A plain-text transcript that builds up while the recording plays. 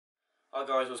Hi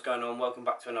guys, what's going on? Welcome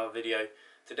back to another video.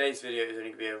 Today's video is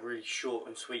only going to be a really short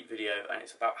and sweet video, and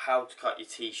it's about how to cut your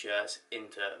t-shirts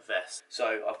into vests.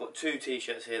 So I've got two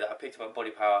t-shirts here that I picked up at Body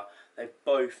Power. They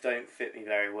both don't fit me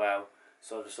very well,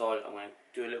 so I decided I'm going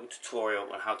to do a little tutorial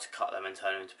on how to cut them and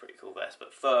turn them into pretty cool vests.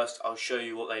 But first I'll show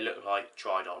you what they look like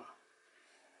tried on.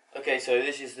 Okay, so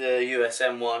this is the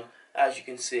USM one. As you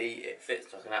can see, it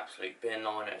fits like an absolute bin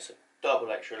liner. It's a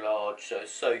double extra large, so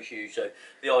it's so huge. So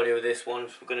the idea with this one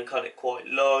is we're going to cut it quite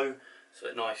low, so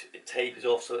it tapers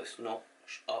off, so it's not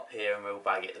up here and real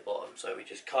baggy at the bottom. So we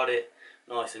just cut it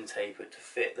nice and tapered to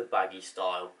fit the baggy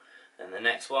style. And the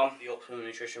next one, the Optimum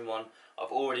Nutrition one,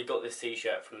 I've already got this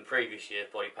t-shirt from the previous year's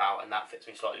Body Power, and that fits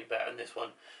me slightly better than this one.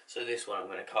 So this one I'm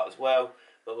going to cut as well,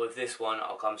 but with this one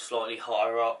I'll come slightly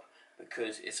higher up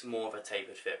because it's more of a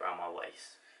tapered fit around my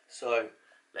waist. So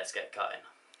let's get cutting.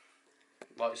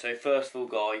 Right, so first of all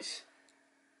guys,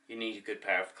 you need a good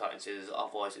pair of cutting scissors,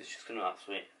 otherwise it's just going to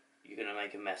you're going to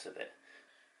make a mess of it.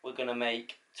 We're going to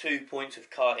make 2 points of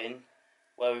cutting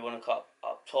where we want to cut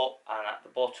up top and at the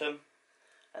bottom,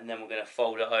 and then we're going to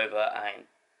fold it over and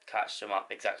catch them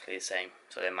up exactly the same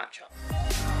so they match up.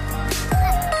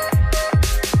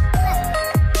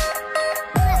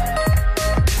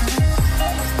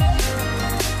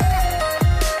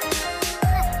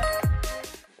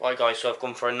 Right guys, so I've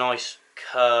gone for a nice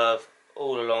curve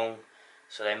all along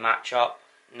so they match up.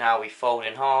 Now we fold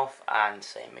in half and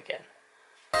same again.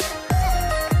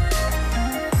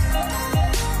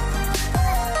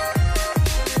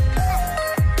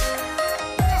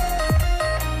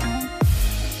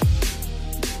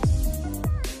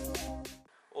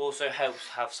 Also helps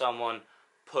have someone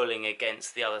pulling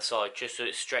against the other side just so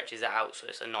it stretches it out so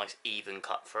it's a nice even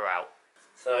cut throughout.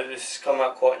 So this has come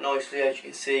out quite nicely, as you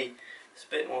can see. It's a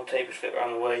bit more tapered fit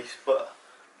around the waist, but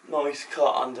nice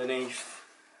cut underneath.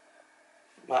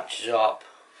 Matches up.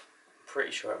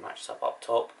 Pretty sure it matches up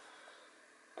top.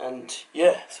 And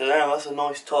yeah, so now that's a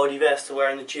nice tidy vest to wear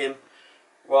in the gym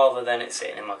rather than it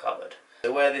sitting in my cupboard.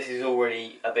 So where this is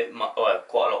already a bit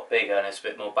quite a lot bigger and it's a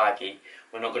bit more baggy,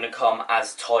 we're not going to come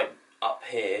as tight up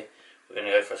here. We're going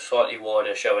to go for a slightly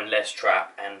wider, showing less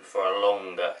trap, and for a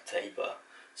longer taper,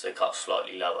 so it cuts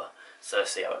slightly lower. So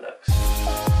let's see how it looks.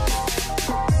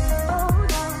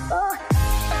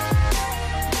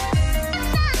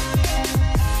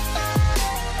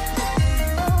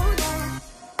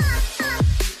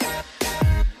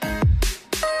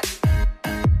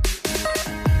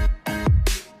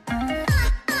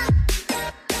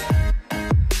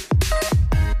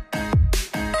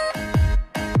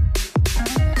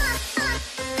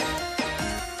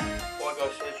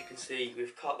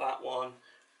 We've cut that one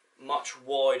much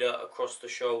wider across the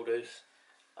shoulders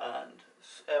and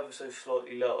ever so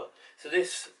slightly lower. So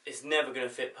this is never going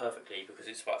to fit perfectly because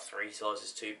it's about 3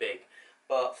 sizes too big,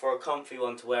 but for a comfy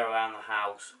one to wear around the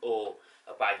house or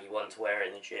a baggy one to wear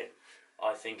in the gym,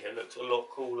 I think it looks a lot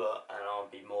cooler and I'll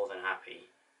be more than happy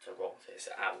to rock this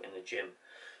out in the gym.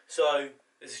 So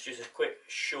this is just a quick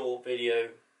short video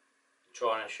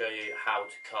trying to show you how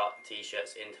to cut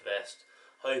t-shirts into vests.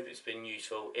 Hope it's been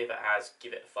useful. If it has,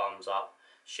 give it a thumbs up,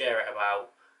 share it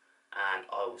about, and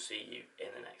I will see you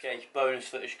in the next one. Okay, bonus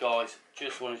footage guys,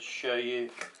 just wanted to show you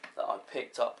that I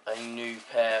picked up a new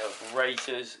pair of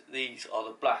racers. These are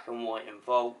the black and white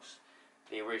Involts.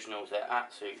 The originals, they're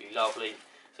absolutely lovely.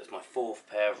 So it's my 4th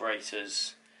pair of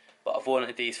racers, but I've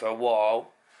wanted these for a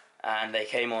while, and they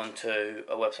came onto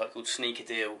a website called Sneaker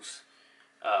Deals.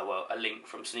 Well, a link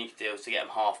from Sneaker Deals to get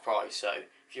them half price. So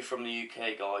if you're from the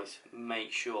UK guys,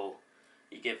 make sure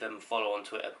you give them a follow on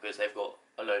Twitter because they've got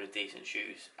a load of decent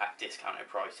shoes at discounted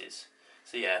prices.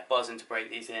 So yeah, buzzing to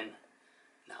break these in.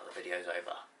 Now the video's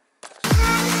over.